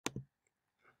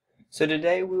So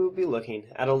today we will be looking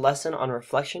at a lesson on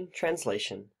reflection,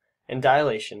 translation, and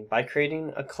dilation by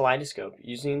creating a kaleidoscope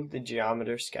using the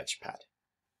Geometer Sketchpad.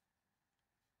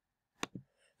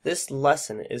 This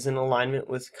lesson is in alignment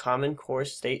with Common Core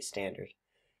State Standard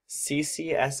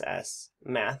CCSS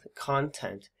Math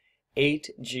Content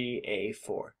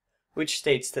 8GA4, which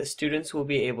states that students will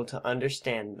be able to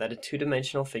understand that a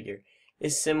two-dimensional figure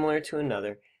is similar to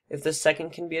another if the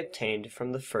second can be obtained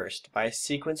from the first by a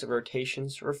sequence of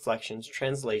rotations, reflections,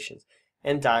 translations,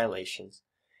 and dilations.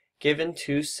 Given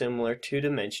two similar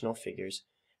two-dimensional figures,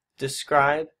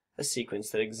 describe a sequence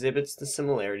that exhibits the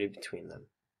similarity between them.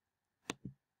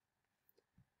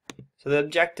 So the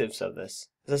objectives of this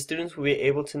is that students will be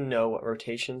able to know what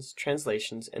rotations,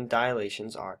 translations, and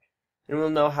dilations are, and will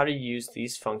know how to use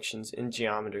these functions in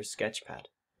Geometer Sketchpad.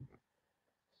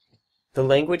 The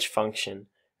language function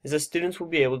is that students will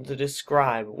be able to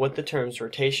describe what the terms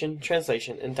rotation,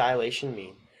 translation, and dilation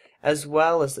mean, as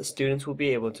well as that students will be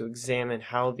able to examine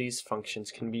how these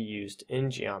functions can be used in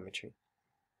geometry.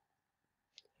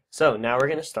 So now we're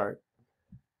going to start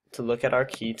to look at our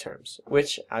key terms,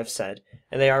 which I've said,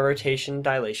 and they are rotation,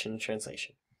 dilation, and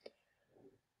translation.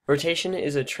 Rotation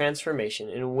is a transformation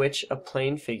in which a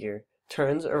plane figure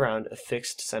turns around a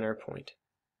fixed center point.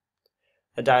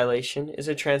 A dilation is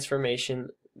a transformation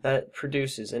that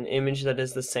produces an image that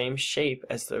is the same shape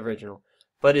as the original,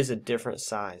 but is a different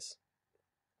size.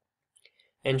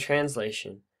 And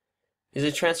translation is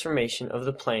a transformation of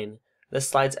the plane that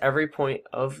slides every point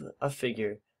of a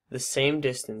figure the same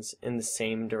distance in the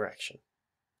same direction.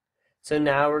 So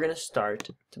now we're going to start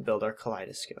to build our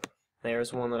kaleidoscope.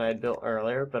 There's one that I had built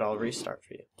earlier, but I'll restart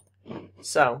for you.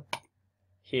 So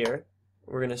here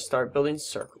we're going to start building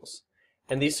circles.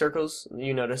 And these circles,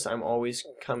 you notice I'm always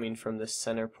coming from the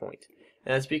center point.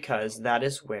 And that's because that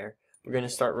is where we're going to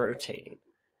start rotating.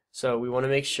 So we want to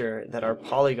make sure that our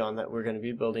polygon that we're going to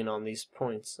be building on these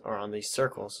points, or on these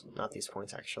circles, not these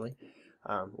points actually,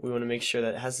 we want to make sure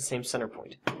that it has the same center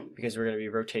point, because we're going to be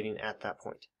rotating at that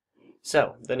point.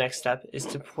 So the next step is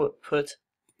to put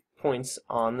points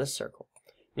on the circle.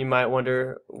 You might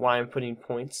wonder why I'm putting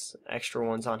points, extra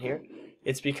ones on here.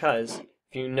 It's because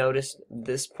if you notice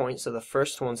this point, so the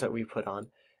first ones that we put on,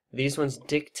 these ones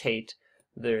dictate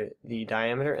the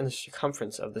diameter and the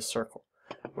circumference of the circle,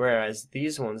 whereas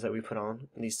these ones that we put on,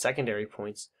 these secondary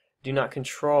points, do not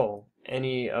control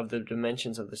any of the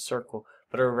dimensions of the circle,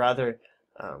 but are rather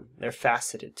they're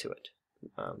faceted to it.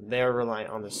 They are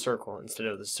reliant on the circle instead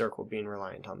of the circle being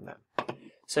reliant on them.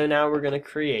 So now we're going to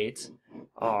create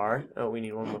our, we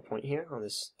need one more point here on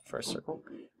this first circle.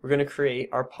 We're going to create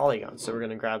our polygon. So we're going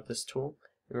to grab this tool,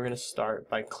 and we're going to start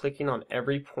by clicking on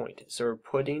every point. So we're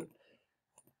putting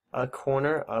a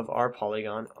corner of our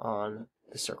polygon on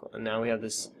the circle. And now we have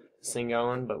this thing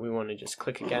going, but we want to just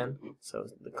click again. So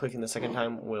clicking the second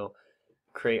time will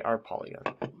create our polygon.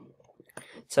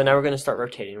 So now we're going to start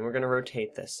rotating. We're going to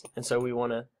rotate this. And so we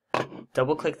want to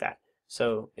double click that.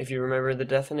 So if you remember the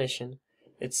definition,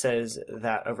 it says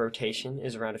that a rotation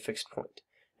is around a fixed point.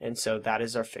 And so that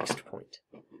is our fixed point.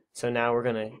 So now we're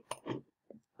going to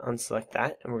unselect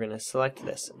that, and we're going to select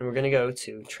this. And we're going to go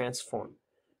to transform.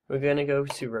 We're going to go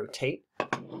to rotate.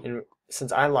 And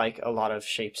since I like a lot of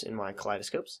shapes in my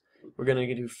kaleidoscopes, we're going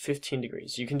to do 15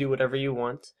 degrees. You can do whatever you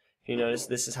want. If you notice,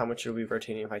 this is how much it'll be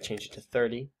rotating. If I change it to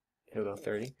 30, it'll go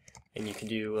 30. And you can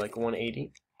do like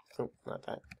 180. Oh, not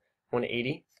that.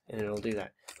 180, and it'll do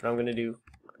that. But I'm going to do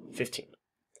 15.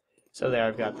 So there,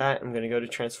 I've got that. I'm going to go to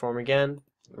transform again,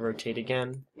 rotate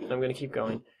again, and I'm going to keep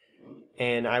going.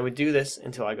 And I would do this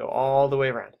until I go all the way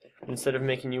around. Instead of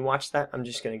making you watch that, I'm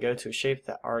just going to go to a shape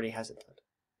that already has it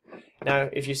done. Now,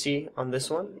 if you see on this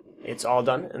one, it's all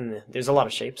done, and there's a lot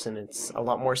of shapes, and it's a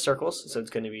lot more circles, so it's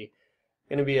going to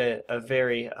be a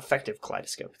very effective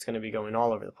kaleidoscope. It's going to be going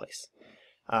all over the place.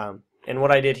 And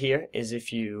what I did here is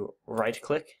if you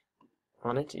right-click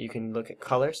on it, you can look at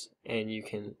colors, and you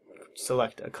can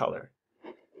select a color.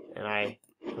 And I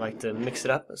like to mix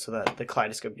it up so that the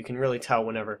kaleidoscope, you can really tell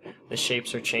whenever the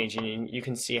shapes are changing, and you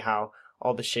can see how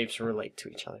all the shapes relate to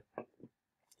each other.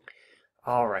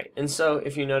 Alright, and so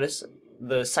if you notice,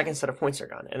 the second set of points are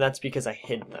gone, and that's because I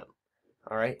hid them.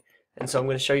 Alright, and so I'm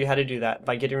going to show you how to do that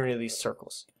by getting rid of these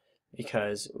circles,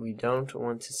 because we don't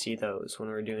want to see those when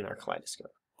we're doing our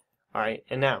kaleidoscope. Alright,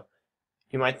 and now,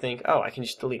 you might think, oh, I can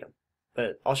just delete them.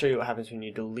 But I'll show you what happens when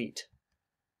you delete.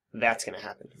 That's going to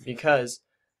happen, because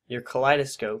your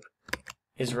kaleidoscope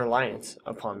is reliant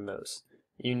upon those.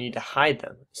 You need to hide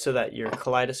them so that your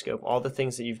kaleidoscope, all the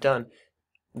things that you've done,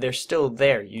 they're still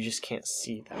there, you just can't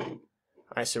see them.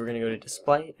 Alright, so we're going to go to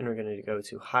display, and we're going to go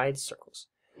to hide circles.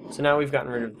 So now we've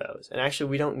gotten rid of those. And actually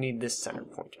we don't need this center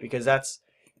point, because that's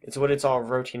It's what it's all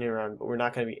rotating around, but we're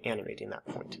not going to be animating that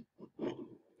point.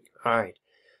 Alright,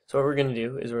 so what we're going to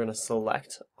do is we're going to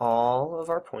select all of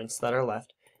our points that are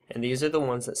left, and these are the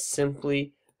ones that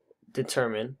simply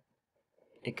determine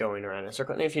it going around in a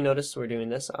circle. And if you notice, we're doing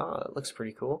this. Oh, it looks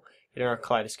pretty cool. Getting our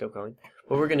kaleidoscope going.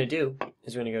 What we're going to do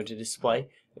is we're going to go to display,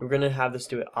 and we're going to have this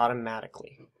do it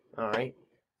automatically. Alright,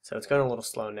 so it's going a little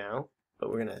slow now, but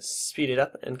we're going to speed it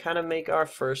up and kind of make our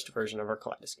first version of our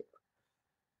kaleidoscope.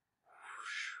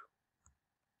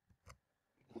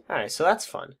 Alright, so that's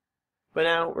fun. But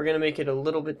now we're going to make it a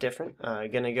little bit different.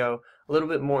 Going to go a little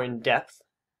bit more in depth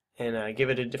and give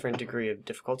it a different degree of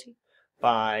difficulty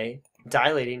by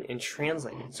dilating and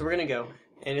translating. So we're going to go,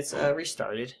 and it's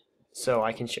restarted, so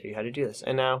I can show you how to do this.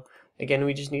 And now, again,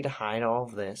 we just need to hide all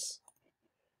of this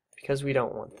because we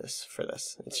don't want this for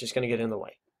this. It's just going to get in the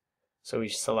way. So we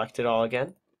select it all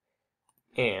again,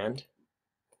 and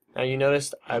now you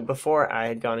noticed before I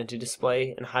had gone into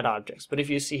display and hide objects, but if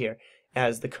you see here, it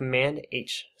has the Command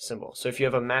H symbol. So if you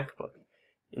have a MacBook,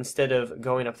 instead of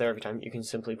going up there every time, you can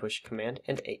simply push Command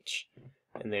and H.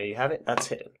 And there you have it, that's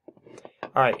hidden.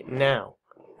 Alright, now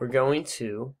we're going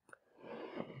to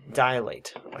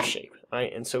dilate our shape.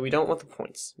 Alright, and so we don't want the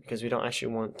points because we don't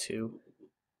actually want to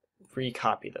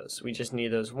recopy those. We just need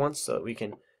those once so that we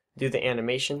can do the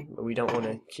animation, but we don't want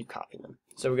to keep copying them.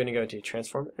 So we're going to go to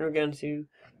Transform, and we're going to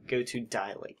go to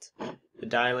Dilate. The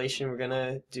dilation, we're going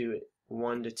to do it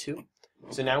 1 to 2.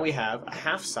 So now we have a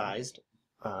half-sized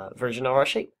version of our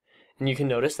shape. And you can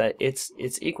notice that it's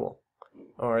equal,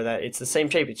 or that it's the same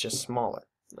shape, it's just smaller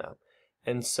now.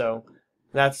 And so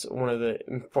that's one of the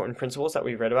important principles that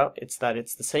we read about. It's that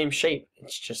it's the same shape,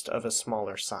 it's just of a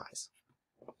smaller size.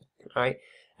 Alright,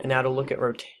 and now to look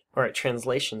at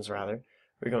translations rather,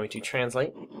 we're going to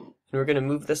translate, and we're going to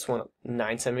move this one up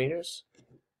 9 centimeters,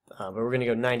 but we're going to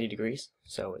go 90 degrees,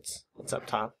 so it's up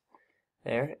top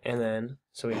there, and then,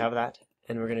 so we have that,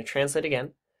 and we're going to translate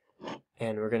again,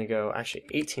 and we're going to go actually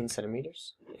 18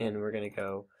 centimeters, and we're going to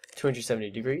go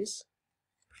 270 degrees,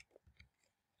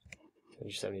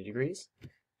 270 degrees,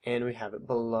 and we have it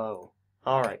below.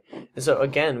 Alright, and so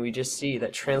again, we just see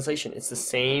that translation, it's the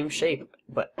same shape,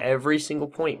 but every single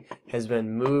point has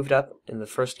been moved up, in the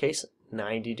first case,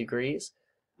 90 degrees,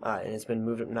 and it's been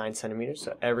moved up 9 centimeters,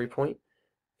 so every point,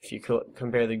 if you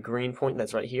compare the green point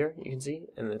that's right here, you can see,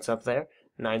 and it's up there,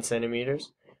 9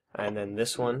 centimeters, and then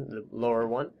this one, the lower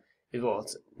one, well,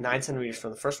 it's 9 centimeters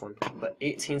from the first one, but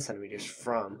 18 centimeters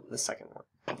from the second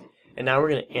one. And now we're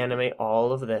going to animate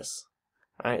all of this.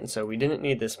 Alright, and so we didn't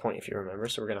need this point if you remember,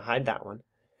 so we're going to hide that one.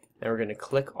 Now we're going to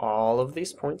click all of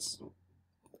these points.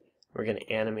 We're going to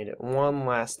animate it one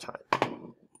last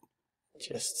time.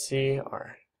 Just see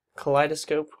our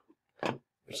kaleidoscope,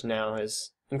 which now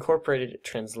has incorporated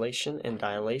translation and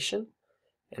dilation,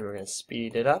 and we're going to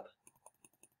speed it up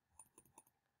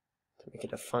to make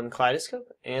it a fun kaleidoscope,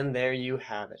 and there you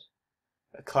have it.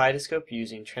 A kaleidoscope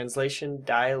using translation,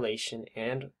 dilation,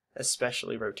 and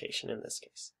especially rotation in this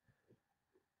case.